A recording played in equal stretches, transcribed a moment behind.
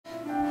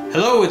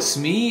Hello, it's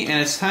me,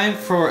 and it's time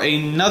for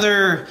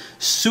another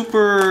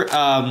super,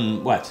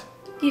 what?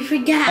 You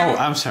forgot. Oh,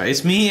 I'm sorry.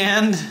 It's me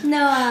and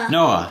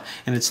Noah,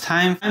 and it's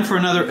time for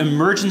another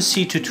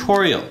emergency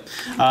tutorial.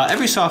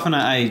 Every so often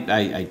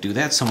I do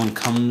that. Someone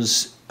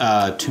comes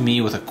to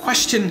me with a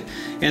question,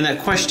 and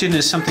that question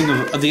is something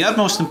of the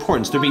utmost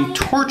importance. They're being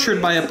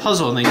tortured by a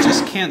puzzle, and they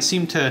just can't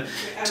seem to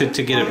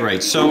get it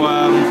right.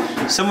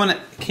 So someone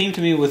came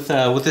to me with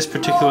this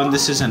particular one.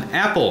 This is an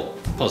apple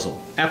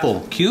puzzle,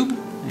 apple cube.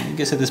 I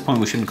guess at this point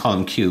we shouldn't call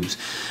them cubes.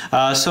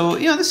 So,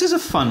 you know, this is a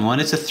fun one.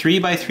 It's a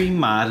 3x3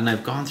 mod, and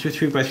I've gone through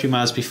 3x3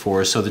 mods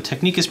before, so the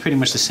technique is pretty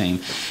much the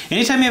same.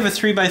 Anytime you have a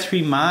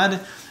 3x3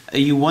 mod,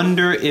 you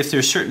wonder if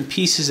there's certain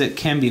pieces that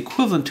can be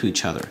equivalent to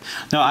each other.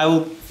 Now, I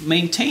will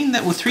maintain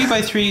that with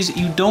 3x3s,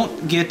 you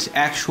don't get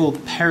actual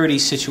parity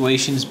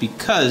situations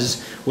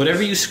because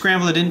whatever you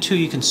scramble it into,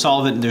 you can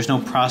solve it, and there's no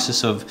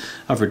process of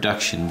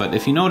reduction. But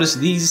if you notice,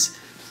 these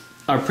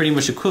are pretty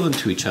much equivalent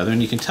to each other,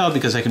 and you can tell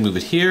because I can move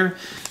it here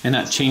and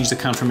not change the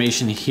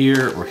conformation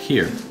here or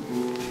here.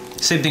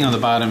 Same thing on the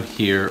bottom,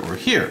 here or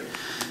here.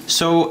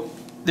 So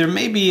there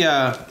may be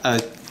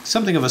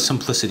something of a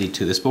simplicity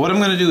to this, but what I'm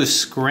going to do is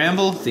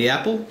scramble the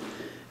apple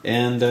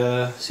and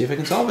see if I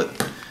can solve it.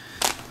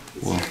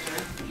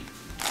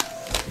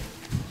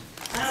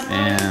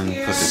 And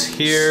put this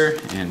here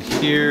and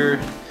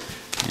here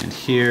and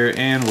here,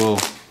 and we'll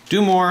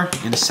do more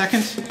in a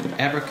second.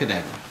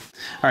 Abracadabra.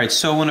 Alright,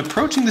 so when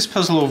approaching this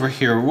puzzle over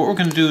here, what we're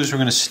going to do is we're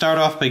going to start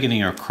off by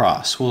getting our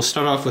cross. We'll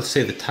start off with,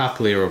 say, the top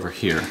layer over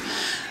here.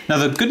 Now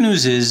the good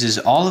news is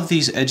all of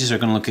these edges are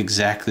going to look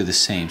exactly the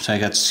same. So I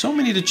got so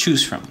many to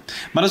choose from.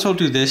 Might as well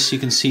do this. You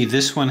can see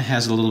this one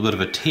has a little bit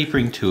of a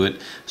tapering to it.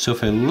 So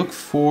if I look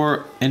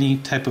for any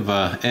type of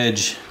a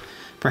edge,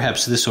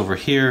 perhaps this over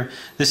here,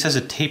 this has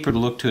a tapered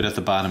look to it at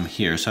the bottom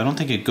here. So I don't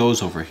think it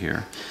goes over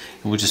here.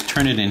 And we'll just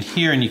turn it in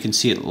here, and you can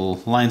see it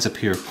lines up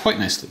here quite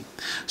nicely.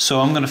 So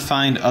I'm going to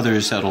find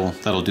others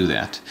that'll do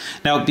that.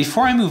 Now,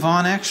 before I move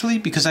on, actually,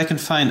 because I can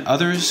find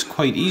others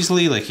quite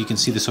easily, like you can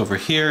see this over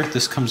here,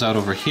 this comes out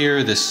over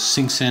here, this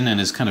sinks in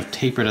and is kind of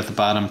tapered at the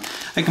bottom.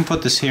 I can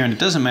put this here, and it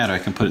doesn't matter. I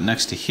can put it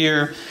next to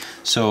here.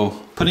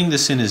 So putting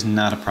this in is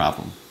not a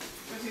problem.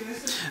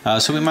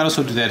 So we might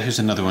also do that. Here's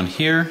another one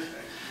here.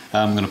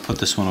 I'm going to put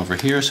this one over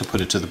here, so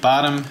put it to the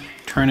bottom,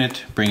 turn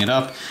it, bring it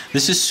up.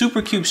 This is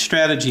supercube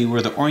strategy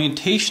where the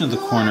orientation of the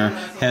corner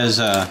has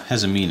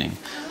a meaning.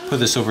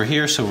 Put this over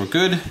here, so we're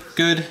good,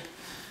 good.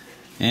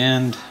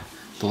 And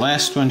the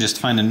last one, just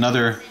find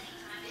another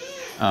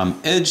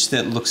edge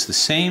that looks the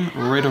same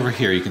right over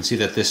here. You can see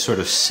that this sort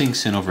of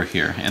sinks in over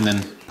here, and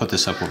then put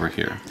this up over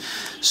here.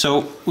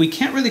 So we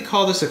can't really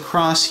call this a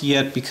cross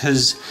yet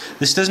because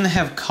this doesn't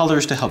have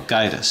colors to help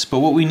guide us. But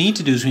what we need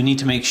to do is we need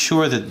to make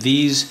sure that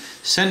these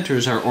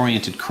centers are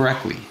oriented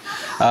correctly.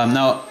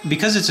 Now,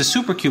 because it's a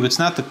supercube, it's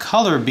not the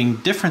color being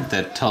different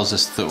that tells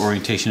us the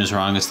orientation is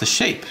wrong, it's the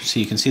shape. So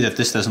you can see that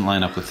this doesn't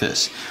line up with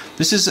this.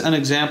 This is an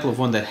example of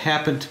one that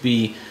happened to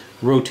be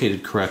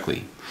rotated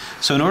correctly.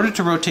 So in order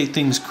to rotate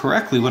things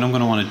correctly, what I'm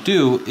going to want to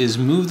do is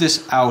move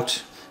this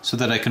out so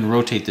that I can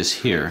rotate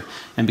this here.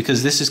 And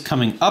because this is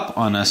coming up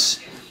on us,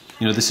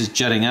 you know, this is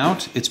jutting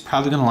out, it's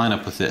probably going to line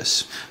up with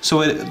this.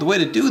 So the way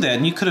to do that,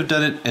 and you could have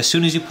done it as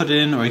soon as you put it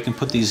in, or you can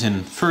put these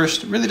in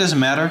first, it really doesn't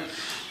matter.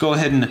 Go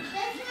ahead and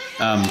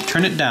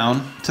turn it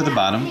down to the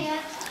bottom,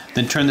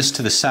 then turn this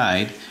to the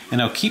side, and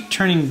now keep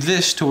turning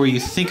this to where you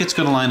think it's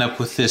going to line up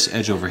with this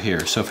edge over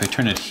here. So if I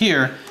turn it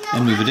here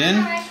and move it in,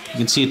 you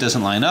can see it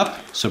doesn't line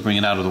up, so bring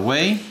it out of the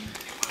way,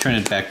 turn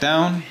it back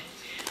down,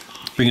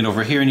 bring it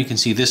over here, and you can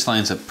see this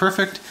lines up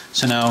perfect,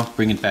 so now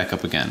bring it back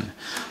up again.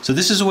 So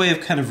this is a way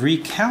of kind of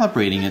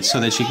recalibrating it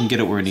so that you can get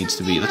it where it needs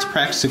to be. Let's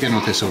practice again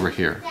with this over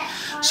here.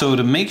 So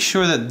to make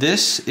sure that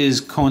this is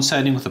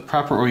coinciding with the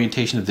proper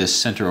orientation of this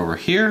center over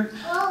here,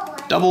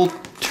 double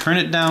turn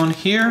it down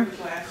here,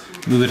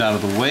 move it out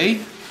of the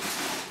way,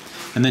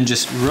 and then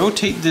just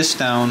rotate this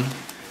down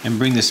and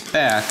bring this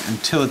back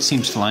until it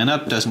seems to line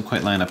up. Doesn't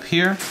quite line up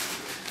here.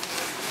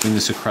 Bring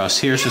this across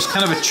here. So it's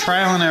kind of a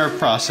trial and error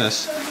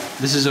process.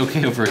 This is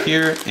okay over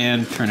here,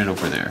 and turn it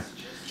over there.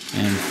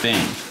 And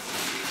bang.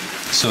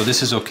 So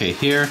this is okay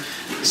here.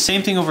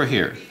 Same thing over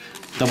here.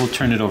 Double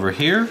turn it over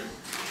here.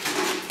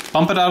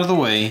 Bump it out of the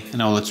way. And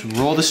now let's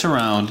roll this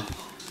around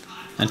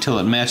until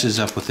it matches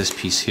up with this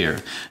piece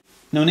here.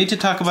 No need to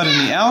talk about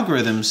any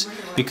algorithms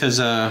because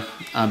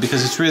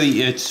it's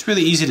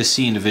really easy to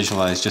see and to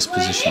visualize just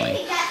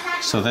positionally.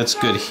 So that's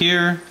good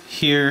here,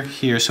 here,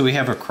 here. So we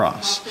have our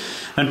cross.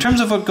 Now in terms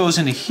of what goes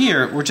into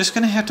here, we're just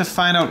going to have to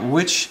find out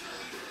which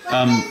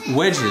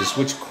wedges,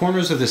 which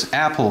corners of this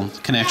apple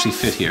can actually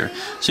fit here.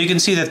 So you can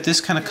see that this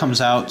kind of comes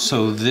out,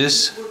 so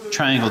this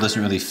triangle doesn't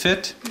really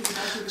fit.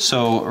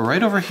 So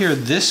right over here,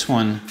 this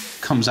one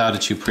comes out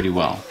at you pretty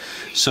well.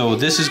 So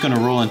this is going to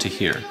roll into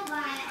here.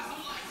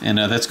 And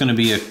that's going to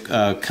be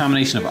a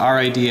combination of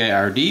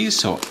RIDI-RD,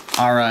 so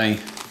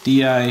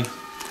RIDI,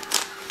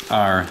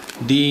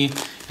 RD,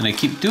 and I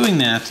keep doing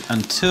that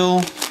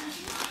until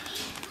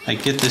I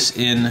get this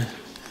in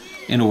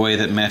a way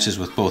that matches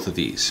with both of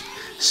these.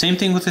 Same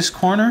thing with this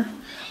corner.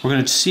 We're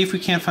going to see if we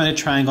can't find a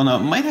triangle. Now,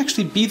 it might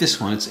actually be this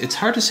one. It's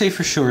hard to say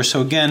for sure.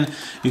 So again,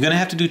 you're going to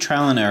have to do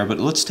trial and error. But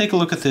let's take a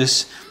look at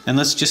this, and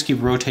let's just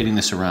keep rotating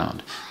this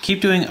around.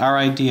 Keep doing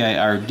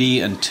R-I-D-I-R-D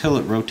until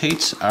it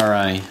rotates.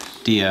 R-I-D-I-R-D.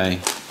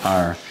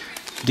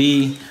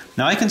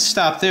 Now I can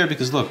stop there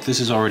because look, this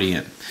is already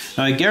in.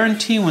 Now I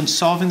guarantee when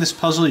solving this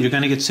puzzle, you're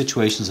going to get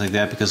situations like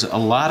that because a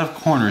lot of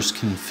corners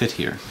can fit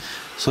here.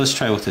 So let's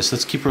try with this.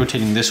 Let's keep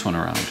rotating this one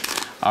around.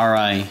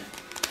 R-I-D-I-R-D,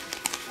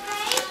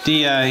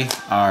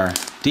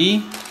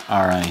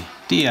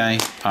 R-I-D-I-R-D.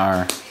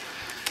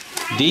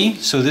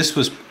 So this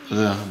was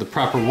the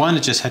proper one.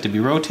 It just had to be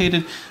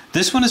rotated.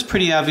 This one is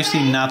pretty obviously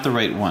not the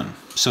right one.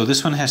 So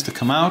this one has to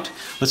come out.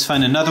 Let's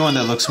find another one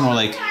that looks more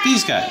like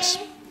these guys.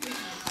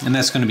 And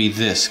that's going to be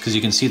this, because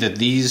you can see that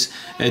these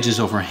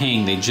edges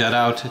overhang. They jut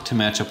out to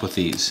match up with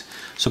these.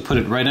 So put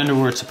it right under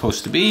where it's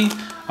supposed to be.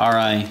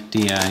 R-I-D-I-R-D.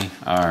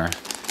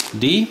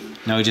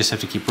 Now we just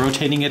have to keep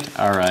rotating it.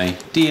 R-I-D-I-R-D.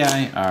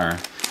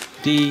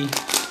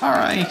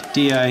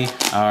 R-I-D-I-R-D.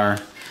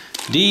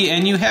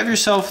 And you have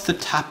yourself the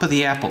top of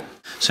the apple.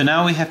 So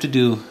now we have to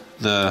do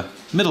the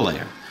middle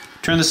layer.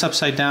 Turn this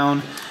upside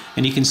down,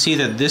 and you can see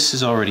that this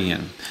is already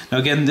in. Now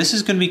again, this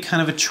is going to be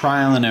kind of a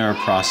trial and error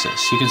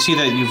process. You can see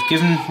that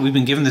we've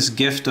been given this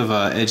gift of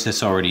an edge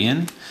that's already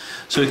in.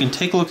 So we can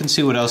take a look and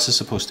see what else is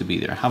supposed to be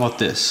there. How about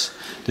this?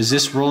 Does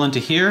this roll into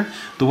here?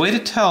 The way to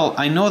tell,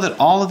 I know that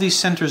all of these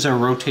centers are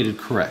rotated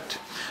correct.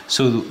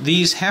 So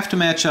these have to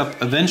match up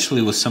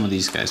eventually with some of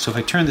these guys. So if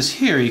I turn this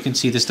here, you can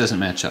see this doesn't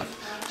match up.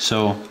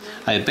 So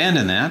I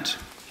abandon that.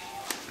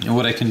 And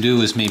what I can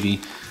do is maybe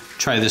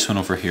try this one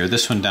over here,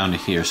 this one down to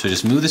here. So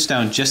just move this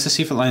down just to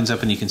see if it lines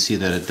up, and you can see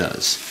that it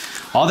does.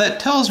 All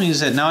that tells me is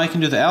that now I can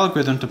do the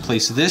algorithm to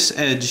place this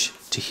edge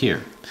to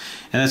here.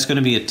 And that's going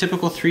to be a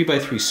typical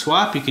 3x3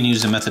 swap. You can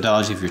use the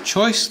methodology of your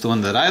choice, the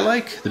one that I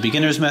like, the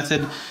beginner's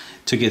method,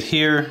 to get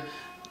here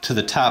to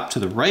the top to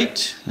the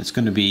right. It's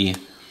going to be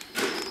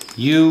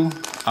U,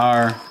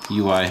 R,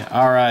 UI,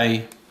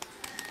 RI,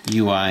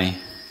 UI,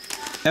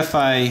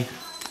 FI,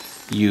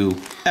 U,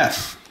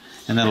 F.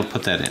 And that'll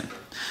put that in.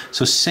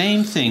 So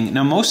same thing.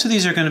 Now most of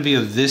these are going to be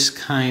of this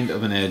kind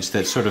of an edge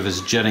that sort of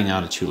is jutting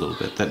out at you a little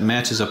bit, that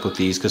matches up with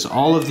these, because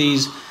all of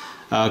these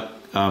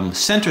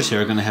centers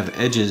here are going to have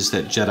edges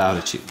that jut out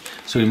at you.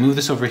 So we move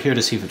this over here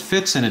to see if it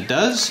fits, and it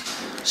does.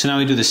 So now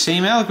we do the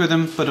same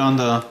algorithm, but on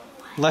the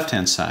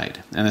left-hand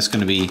side. And that's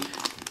going to be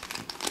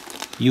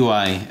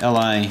UI,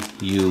 LI,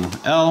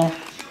 UL,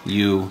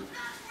 U,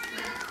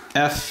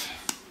 F,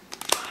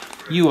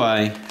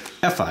 UI,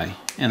 FI,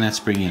 and that's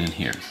bringing it in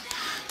here.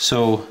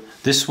 So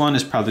this one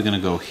is probably going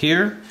to go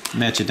here,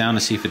 match it down to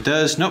see if it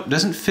does. Nope,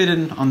 doesn't fit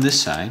in on this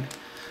side.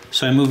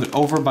 So I move it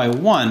over by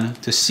 1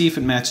 to see if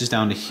it matches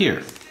down to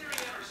here.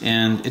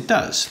 And it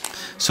does.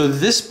 So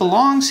this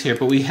belongs here,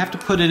 but we have to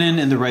put it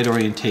in the right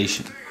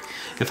orientation.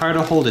 If I were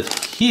to hold it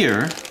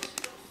here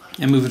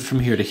and move it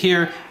from here to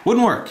here,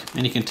 wouldn't work.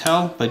 And you can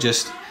tell by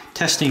just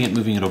testing it,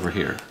 moving it over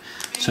here.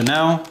 So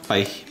now,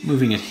 by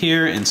moving it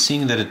here and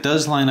seeing that it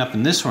does line up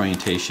in this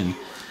orientation,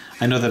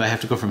 I know that I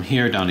have to go from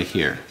here down to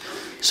here.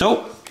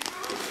 So,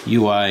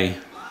 UR,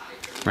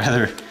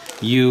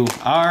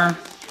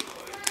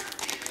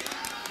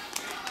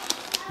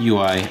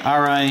 UI,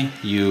 RI,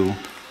 U,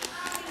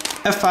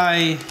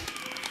 FI,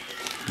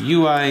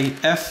 UI,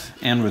 F,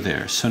 and we're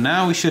there. So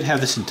now we should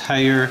have this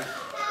entire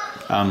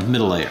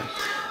middle layer.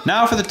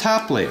 Now for the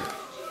top layer.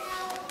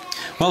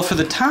 Well, for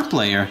the top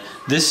layer,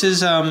 this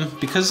is,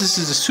 because this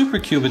is a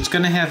supercube, it's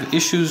going to have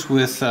issues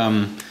with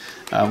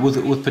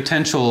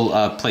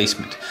potential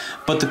placement.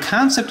 But the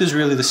concept is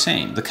really the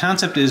same. The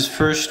concept is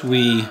first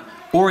we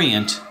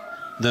orient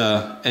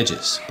the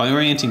edges. By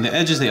orienting the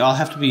edges, they all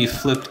have to be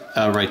flipped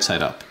right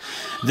side up.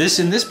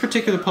 In this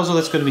particular puzzle,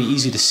 that's going to be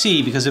easy to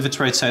see because if it's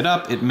right side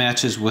up, it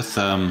matches with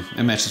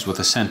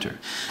the center.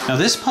 Now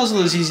this puzzle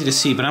is easy to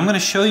see, but I'm going to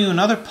show you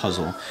another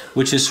puzzle,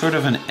 which is sort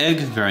of an egg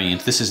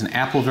variant. This is an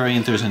apple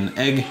variant. There's an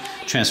egg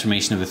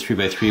transformation of a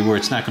 3x3 where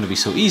it's not going to be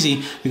so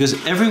easy because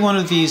every one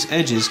of these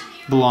edges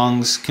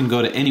can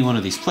go to any one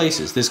of these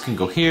places. This can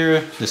go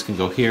here, this can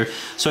go here.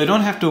 So I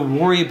don't have to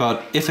worry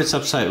about if it's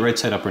right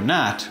side up or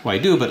not. Well, I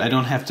do, but I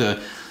don't have to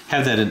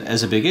have that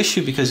as a big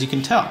issue because you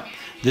can tell.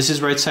 This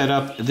is right side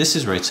up, this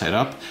is right side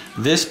up.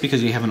 This,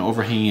 because you have an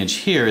overhanging edge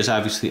here, is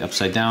obviously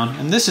upside down,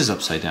 and this is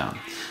upside down.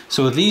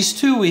 So with these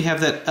two, we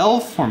have that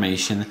L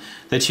formation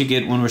that you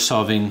get when we're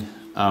solving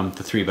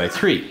the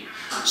 3x3.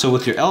 So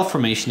with your L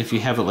formation, if you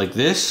have it like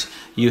this,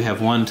 you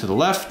have one to the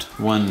left,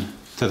 one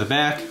to the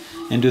back,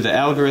 and do the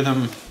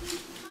algorithm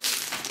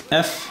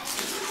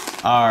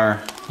F,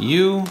 R,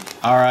 U,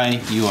 R,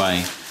 I, U,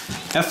 I,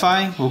 F,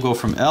 I. We'll go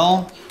from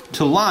L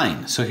to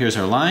line. So here's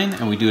our line,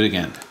 and we do it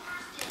again.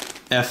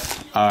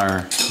 F,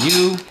 R,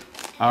 U,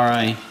 R,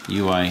 I,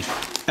 U, I,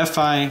 F,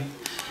 I,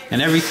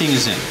 and everything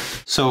is in.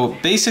 So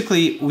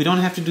basically, we don't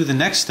have to do the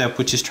next step,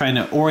 which is trying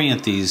to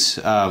orient these,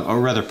 or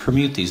rather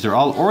permute these. They're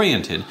all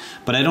oriented,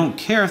 but I don't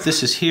care if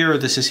this is here, or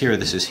this is here, or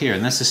this is here.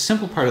 And that's the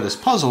simple part of this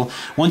puzzle.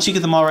 Once you get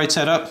them all right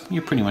side up,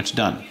 you're pretty much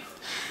done.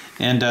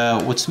 And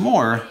what's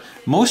more,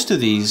 most of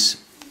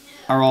these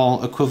are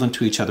all equivalent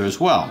to each other as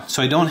well.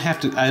 So I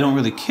don't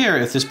really care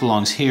if this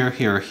belongs here,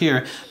 here, or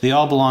here. They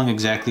all belong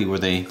exactly where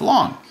they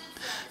belong.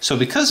 So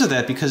because of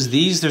that, because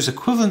there's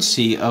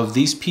equivalency of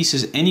these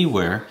pieces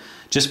anywhere,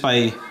 just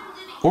by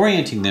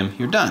orienting them,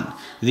 you're done.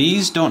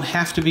 These don't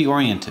have to be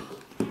oriented.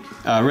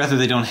 Rather,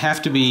 they don't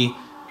have to be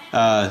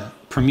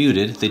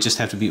permuted, they just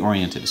have to be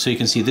oriented. So you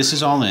can see this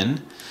is all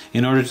in.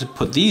 In order to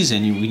put these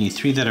in, we need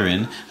 3 that are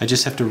in. I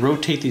just have to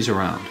rotate these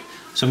around.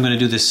 So I'm going to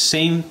do the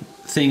same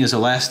thing as the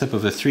last step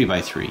of a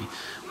 3x3.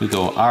 We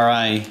go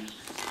Ri,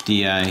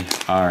 Di,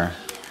 R,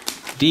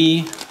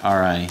 D,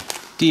 Ri,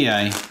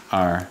 Di,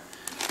 R,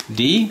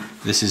 D.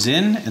 This is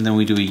in, and then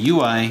we do a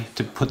UI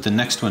to put the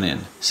next one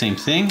in. Same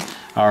thing,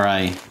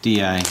 Ri,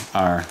 Di,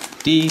 R,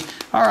 D,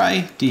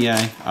 Ri,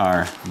 Di,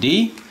 R,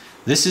 D.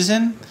 This is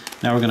in.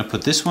 Now we're going to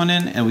put this one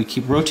in, and we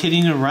keep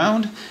rotating it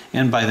around,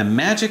 and by the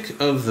magic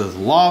of the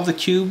law of the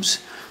cubes,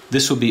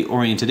 this will be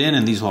oriented in,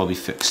 and these will all be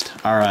fixed.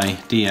 Ri,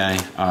 Di,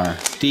 R,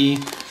 D,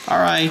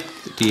 Ri,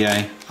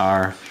 Di,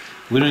 R.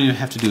 We don't even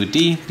have to do a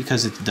D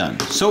because it's done.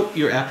 So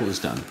your apple is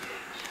done.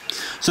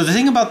 So the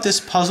thing about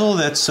this puzzle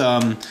that's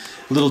a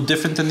little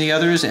different than the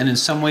others, and in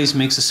some ways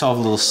makes the solve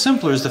a little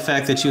simpler, is the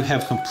fact that you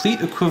have complete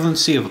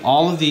equivalency of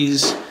all of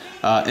these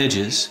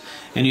edges,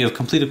 and you have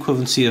complete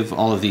equivalency of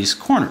all of these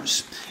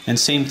corners. And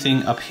same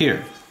thing up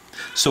here.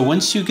 So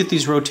once you get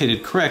these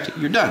rotated correct,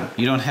 you're done.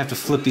 You don't have to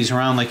flip these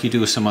around like you do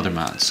with some other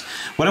mods.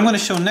 What I'm going to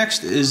show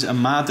next is a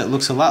mod that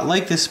looks a lot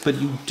like this, but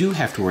you do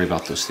have to worry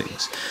about those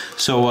things.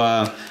 So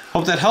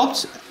hope that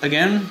helped.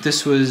 Again,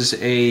 this was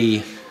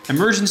a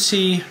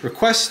emergency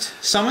request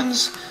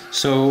summons,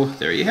 so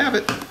there you have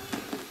it.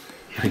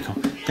 There you go.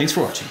 Thanks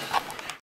for watching.